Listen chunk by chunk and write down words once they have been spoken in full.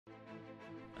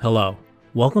Hello,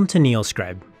 welcome to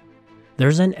NeoScribe.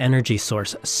 There's an energy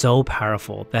source so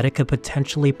powerful that it could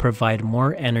potentially provide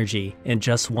more energy in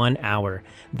just 1 hour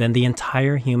than the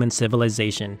entire human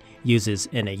civilization uses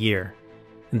in a year.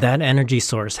 That energy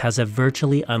source has a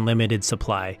virtually unlimited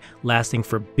supply lasting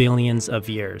for billions of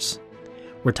years.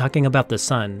 We're talking about the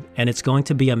sun, and it's going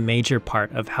to be a major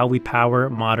part of how we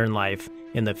power modern life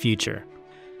in the future.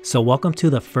 So welcome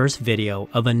to the first video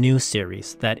of a new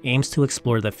series that aims to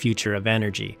explore the future of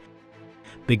energy,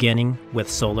 beginning with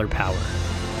solar power.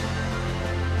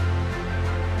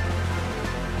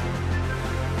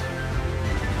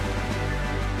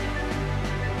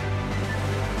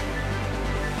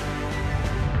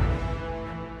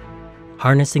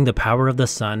 Harnessing the power of the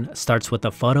sun starts with the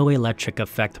photoelectric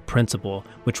effect principle,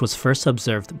 which was first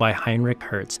observed by Heinrich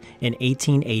Hertz in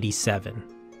 1887.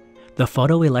 The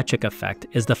photoelectric effect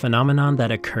is the phenomenon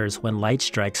that occurs when light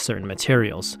strikes certain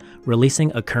materials,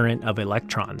 releasing a current of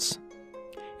electrons.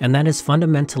 And that is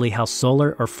fundamentally how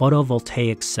solar or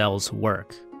photovoltaic cells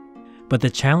work. But the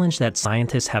challenge that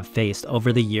scientists have faced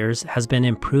over the years has been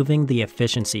improving the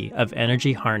efficiency of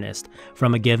energy harnessed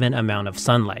from a given amount of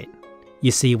sunlight.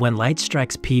 You see, when light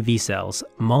strikes PV cells,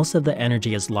 most of the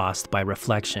energy is lost by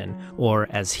reflection or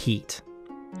as heat.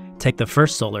 Take the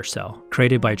first solar cell,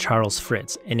 created by Charles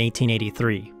Fritts in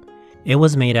 1883. It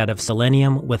was made out of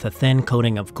selenium with a thin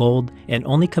coating of gold and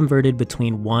only converted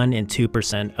between 1 and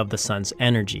 2% of the sun's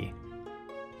energy.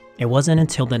 It wasn't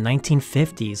until the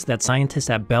 1950s that scientists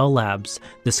at Bell Labs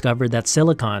discovered that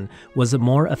silicon was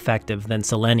more effective than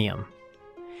selenium.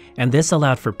 And this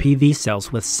allowed for PV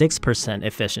cells with 6%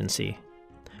 efficiency.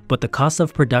 But the cost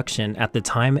of production at the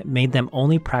time made them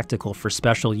only practical for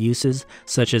special uses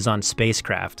such as on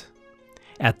spacecraft.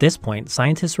 At this point,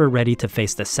 scientists were ready to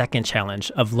face the second challenge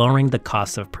of lowering the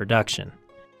cost of production.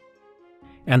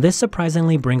 And this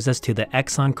surprisingly brings us to the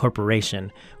Exxon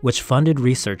Corporation, which funded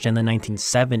research in the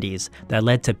 1970s that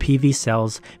led to PV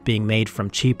cells being made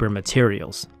from cheaper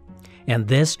materials. And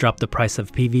this dropped the price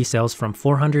of PV cells from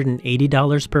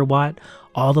 $480 per watt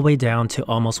all the way down to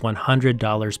almost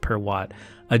 $100 per watt,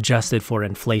 adjusted for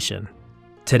inflation.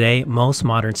 Today, most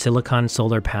modern silicon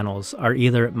solar panels are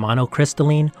either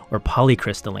monocrystalline or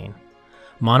polycrystalline.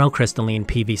 Monocrystalline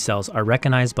PV cells are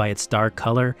recognized by its dark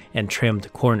color and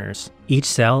trimmed corners. Each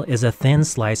cell is a thin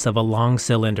slice of a long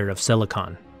cylinder of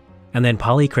silicon. And then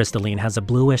polycrystalline has a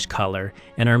bluish color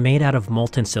and are made out of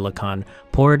molten silicon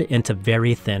poured into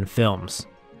very thin films.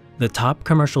 The top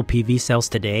commercial PV cells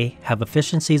today have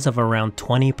efficiencies of around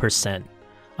 20%.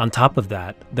 On top of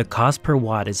that, the cost per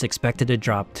watt is expected to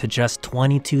drop to just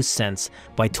 22 cents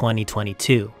by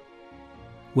 2022.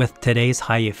 With today's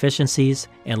high efficiencies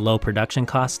and low production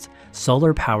costs,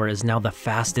 solar power is now the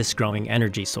fastest growing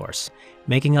energy source,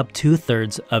 making up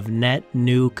 2/3 of net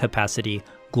new capacity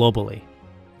globally.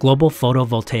 Global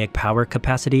photovoltaic power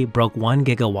capacity broke 1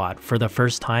 gigawatt for the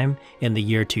first time in the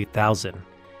year 2000.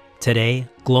 Today,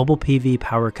 global PV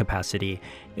power capacity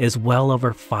is well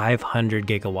over 500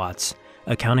 gigawatts,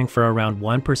 accounting for around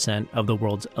 1% of the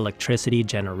world's electricity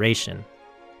generation.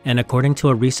 And according to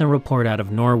a recent report out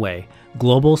of Norway,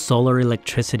 global solar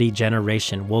electricity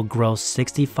generation will grow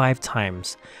 65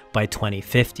 times by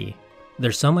 2050.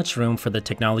 There's so much room for the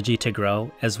technology to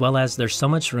grow, as well as there's so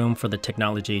much room for the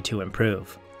technology to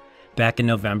improve. Back in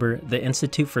November, the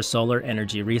Institute for Solar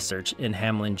Energy Research in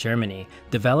Hamelin, Germany,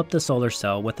 developed a solar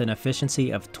cell with an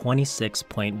efficiency of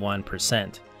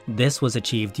 26.1%. This was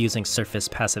achieved using surface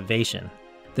passivation.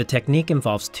 The technique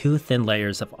involves 2 thin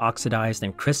layers of oxidized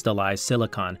and crystallized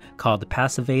silicon called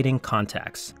passivating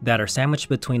contacts that are sandwiched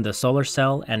between the solar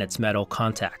cell and its metal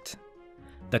contact.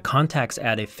 The contacts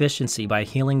add efficiency by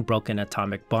healing broken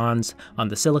atomic bonds on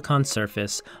the silicon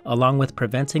surface, along with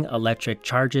preventing electric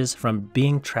charges from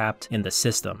being trapped in the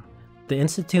system. The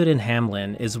institute in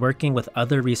Hamelin is working with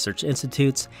other research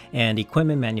institutes and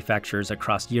equipment manufacturers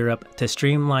across Europe to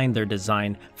streamline their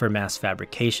design for mass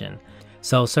fabrication.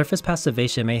 So surface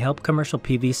passivation may help commercial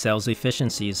PV cells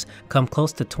efficiencies come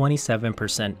close to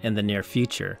 27% in the near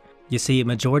future. You see, a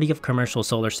majority of commercial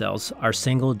solar cells are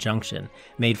single junction,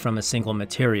 made from a single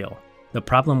material. The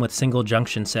problem with single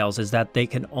junction cells is that they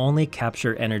can only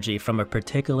capture energy from a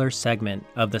particular segment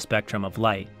of the spectrum of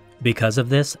light. Because of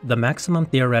this, the maximum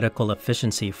theoretical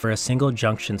efficiency for a single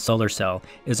junction solar cell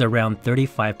is around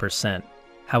 35%.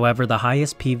 However, the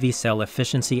highest PV cell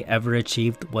efficiency ever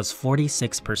achieved was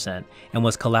 46% and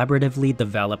was collaboratively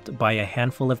developed by a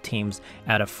handful of teams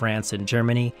out of France and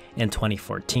Germany in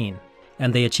 2014.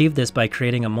 And they achieved this by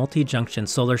creating a multi-junction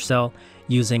solar cell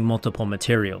using multiple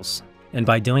materials. And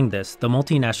by doing this, the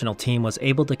multinational team was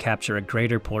able to capture a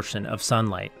greater portion of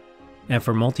sunlight. And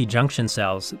for multi-junction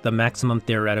cells, the maximum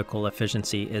theoretical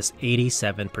efficiency is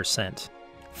 87%.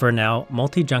 For now,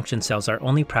 multi-junction cells are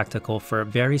only practical for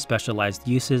very specialized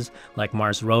uses like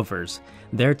Mars rovers.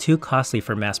 They're too costly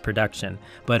for mass production,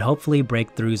 but hopefully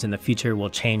breakthroughs in the future will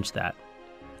change that.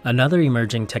 Another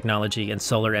emerging technology in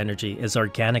solar energy is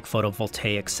organic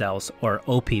photovoltaic cells, or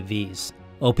OPVs.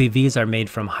 OPVs are made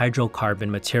from hydrocarbon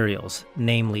materials,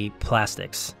 namely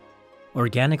plastics.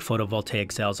 Organic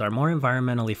photovoltaic cells are more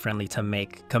environmentally friendly to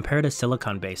make compared to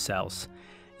silicon-based cells.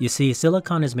 You see,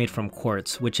 silicon is made from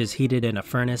quartz, which is heated in a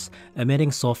furnace,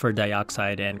 emitting sulfur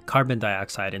dioxide and carbon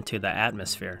dioxide into the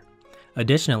atmosphere.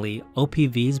 Additionally,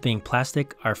 OPVs, being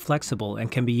plastic, are flexible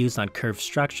and can be used on curved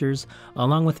structures,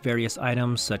 along with various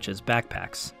items such as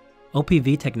backpacks.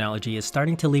 OPV technology is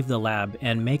starting to leave the lab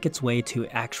and make its way to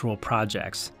actual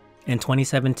projects. In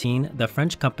 2017, the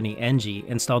French company Engie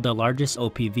installed the largest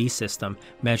OPV system,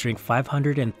 measuring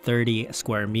 530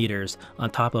 square meters on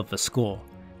top of a school.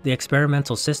 The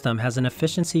experimental system has an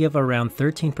efficiency of around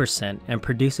 13% and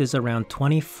produces around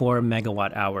 24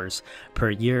 megawatt hours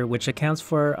per year, which accounts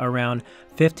for around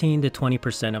 15 to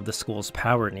 20% of the school's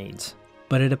power needs.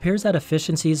 But it appears that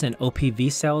efficiencies in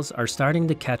OPV cells are starting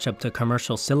to catch up to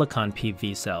commercial silicon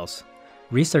PV cells.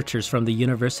 Researchers from the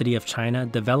University of China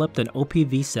developed an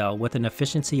OPV cell with an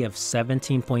efficiency of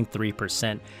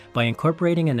 17.3% by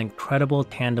incorporating an incredible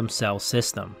tandem cell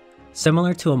system.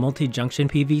 Similar to a multi-junction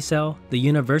PV cell, the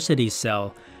university's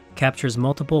cell captures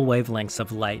multiple wavelengths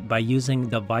of light by using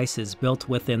devices built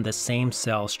within the same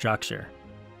cell structure.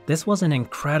 This was an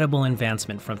incredible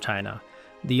advancement from China.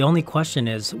 The only question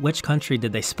is, which country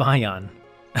did they spy on?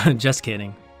 Just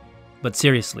kidding. But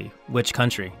seriously, which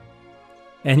country?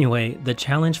 Anyway, the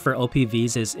challenge for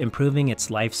OPVs is improving its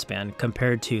lifespan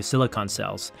compared to silicon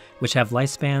cells, which have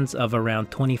lifespans of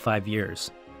around 25 years.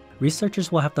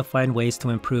 Researchers will have to find ways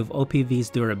to improve OPV's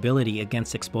durability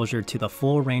against exposure to the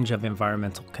full range of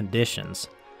environmental conditions.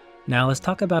 Now let's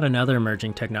talk about another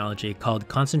emerging technology called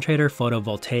concentrator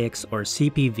photovoltaics, or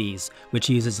CPVs, which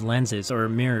uses lenses or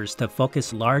mirrors to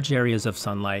focus large areas of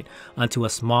sunlight onto a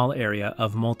small area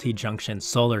of multi-junction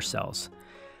solar cells.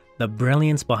 The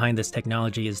brilliance behind this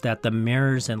technology is that the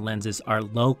mirrors and lenses are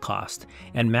low cost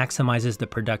and maximizes the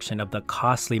production of the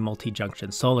costly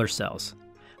multi-junction solar cells.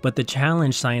 But the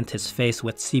challenge scientists face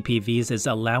with CPVs is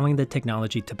allowing the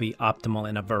technology to be optimal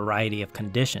in a variety of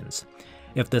conditions.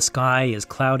 If the sky is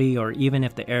cloudy or even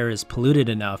if the air is polluted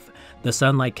enough, the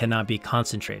sunlight cannot be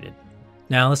concentrated.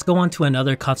 Now let's go on to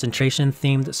another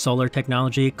concentration-themed solar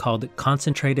technology called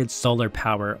concentrated solar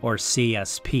power, or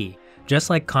CSP. Just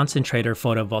like concentrator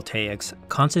photovoltaics,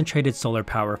 concentrated solar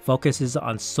power focuses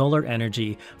on solar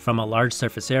energy from a large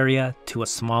surface area to a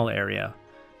small area.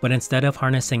 But instead of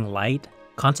harnessing light,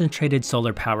 concentrated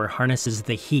solar power harnesses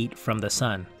the heat from the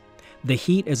sun. The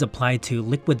heat is applied to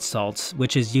liquid salts,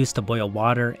 which is used to boil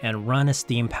water and run a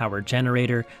steam power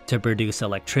generator to produce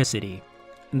electricity.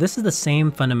 This is the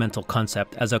same fundamental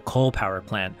concept as a coal power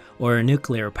plant or a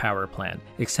nuclear power plant,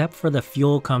 except for the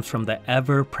fuel comes from the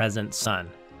ever-present sun.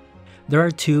 There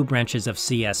are two branches of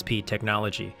CSP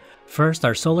technology. First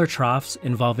are solar troughs,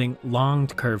 involving long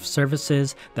curved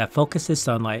surfaces that focuses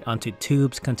sunlight onto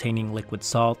tubes containing liquid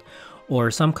salt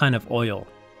or some kind of oil.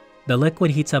 The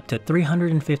liquid heats up to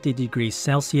 350 degrees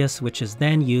Celsius, which is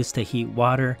then used to heat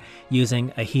water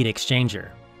using a heat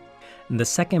exchanger. And the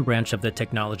second branch of the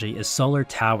technology is solar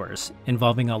towers,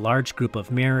 involving a large group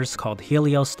of mirrors called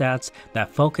heliostats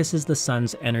that focuses the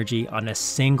sun's energy on a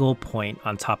single point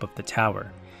on top of the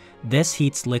tower. This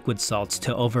heats liquid salts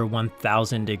to over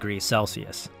 1000 degrees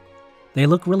Celsius. They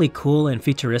look really cool and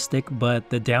futuristic, but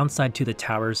the downside to the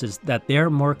towers is that they're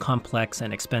more complex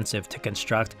and expensive to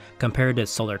construct compared to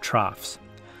solar troughs.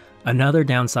 Another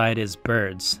downside is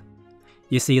birds.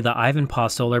 You see, the Ivanpah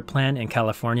solar plant in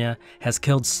California has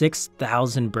killed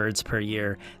 6,000 birds per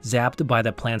year, zapped by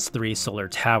the plant's 3 solar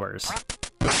towers.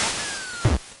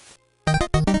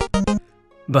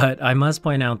 But I must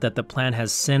point out that the plant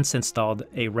has since installed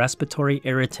a respiratory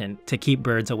irritant to keep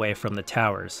birds away from the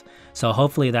towers, so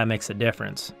hopefully that makes a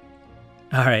difference.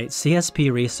 Alright, CSP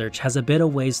research has a bit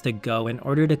of ways to go in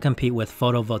order to compete with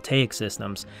photovoltaic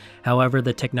systems. However,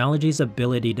 the technology's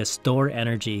ability to store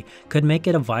energy could make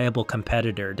it a viable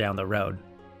competitor down the road.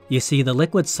 You see, the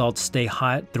liquid salts stay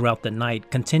hot throughout the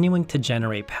night, continuing to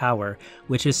generate power,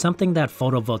 which is something that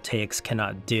photovoltaics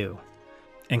cannot do.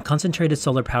 And concentrated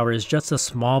solar power is just a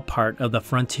small part of the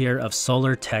frontier of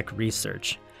solar tech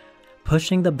research,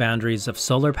 pushing the boundaries of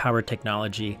solar power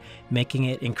technology, making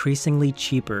it increasingly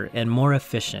cheaper and more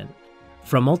efficient.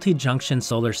 From multi-junction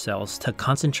solar cells to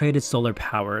concentrated solar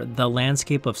power, the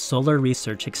landscape of solar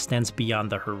research extends beyond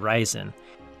the horizon.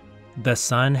 The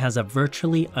sun has a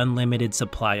virtually unlimited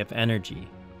supply of energy,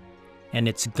 and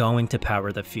it's going to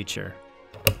power the future.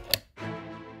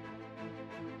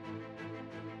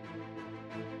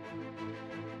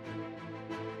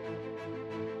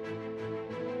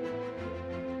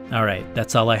 Alright,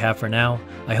 that's all I have for now.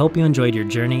 I hope you enjoyed your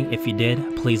journey. If you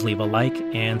did, please leave a like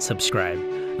and subscribe.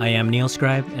 I am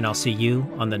NeoScribe, and I'll see you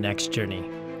on the next journey.